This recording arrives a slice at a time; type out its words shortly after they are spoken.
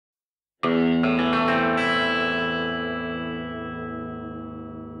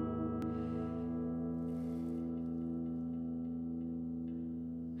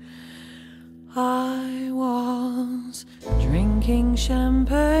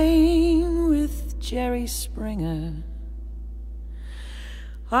train with Jerry Springer.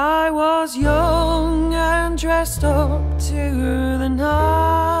 I was young and dressed up to the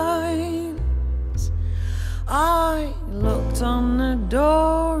nines. I looked on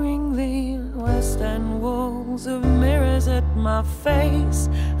adoringly West End walls of mirrors at my face,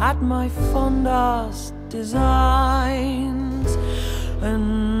 at my fond-ass designs.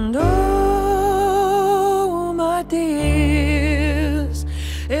 And oh, my dears,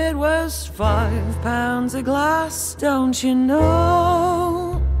 it was £5 a glass, don't you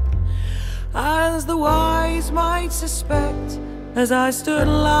know? As the wise might suspect, as I stood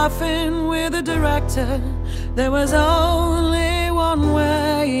laughing with the director, there was only one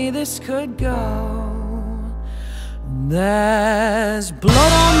way this could go. There's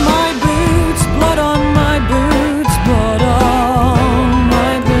blood on my boots, blood on my boots, blood on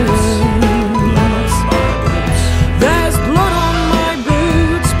my boots. There's blood on my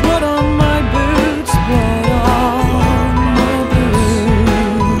boots, blood on my boots, blood on my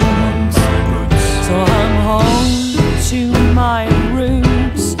boots. So I'm home to my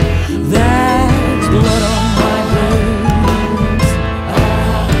roots. There's blood on my boots.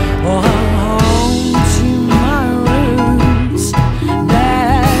 Oh, I'm home to my roots.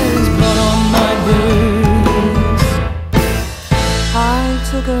 There's blood on my boots. I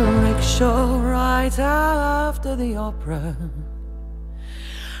took a rickshaw right after the opera,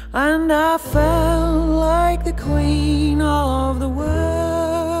 and I felt like the queen of the world.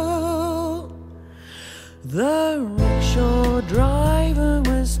 The rickshaw driver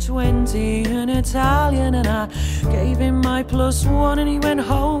was 20, an Italian, and I gave him my +1, and he went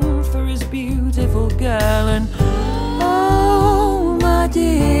home for his beautiful girl. And oh, my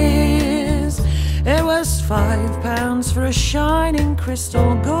dears, it was £5 for a shining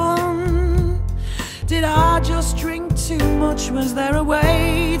crystal gun. Did I just drink too much? Was there a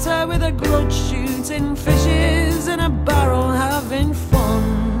waiter with a grudge shooting fishes in a barrel having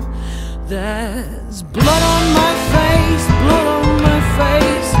fun? There's blood on my face, blood on my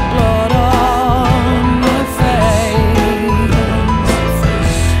face, blood on my face.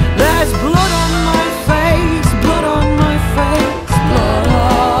 There's blood on my face, blood on my face, blood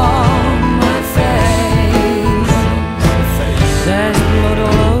on my face. There's blood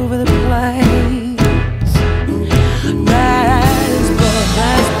all over the place. There's blood,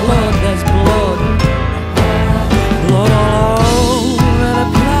 there's blood, there's blood. Blood all over the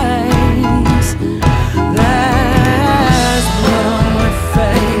place. There's blood on my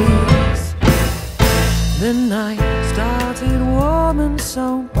face. The night started warm and so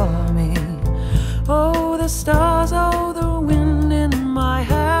balmy. Oh, the stars, oh, the wind in my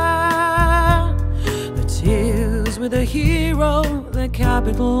hair. The tears with the hero, the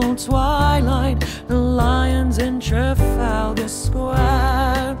capital twilight, the lions in Trafalgar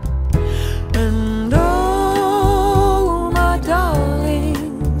Square. And oh, my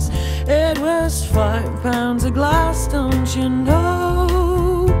darlings, it was £5 a glass, don't you know?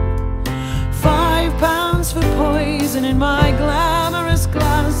 £5 for poison in my glamorous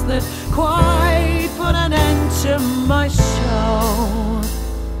glass that quite put an end to my show.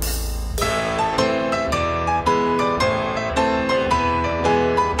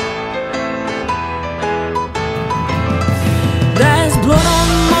 There's blood on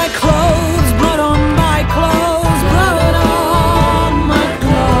my clothes, blood on my clothes, blood on my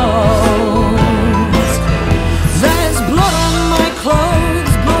clothes. There's blood on my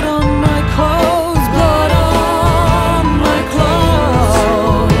clothes, blood on my clothes, blood on my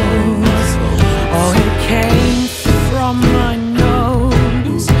clothes. Oh, it came from my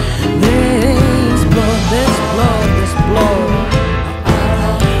nose. There's blood, there's blood, there's blood.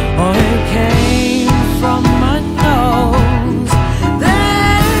 Oh, it came from my nose.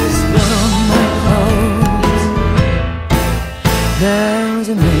 There's blood on my clothes. There was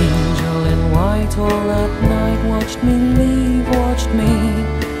an angel in white all that night, watched me leave, watched me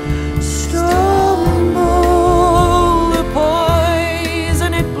stumble. The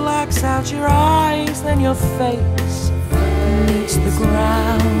poison, it blacks out your eyes, then your face meets the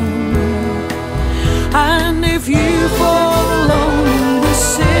ground. And if you fall alone in the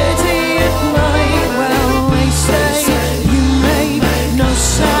city at night, well, they say you made no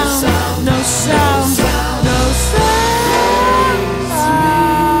sound, no sound, no sound.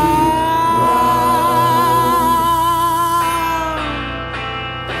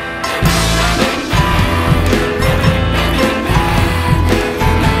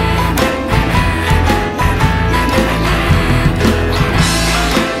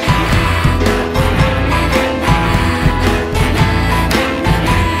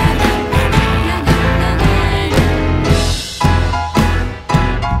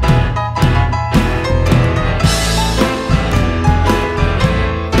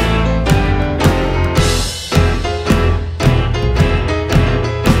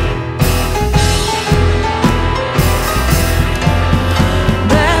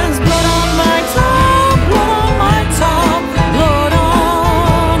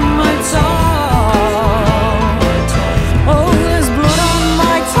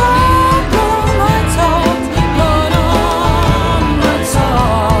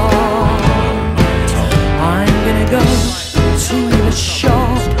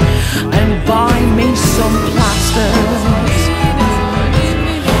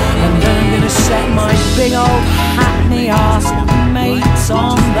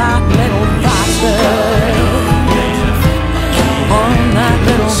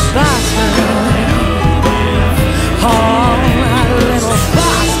 back.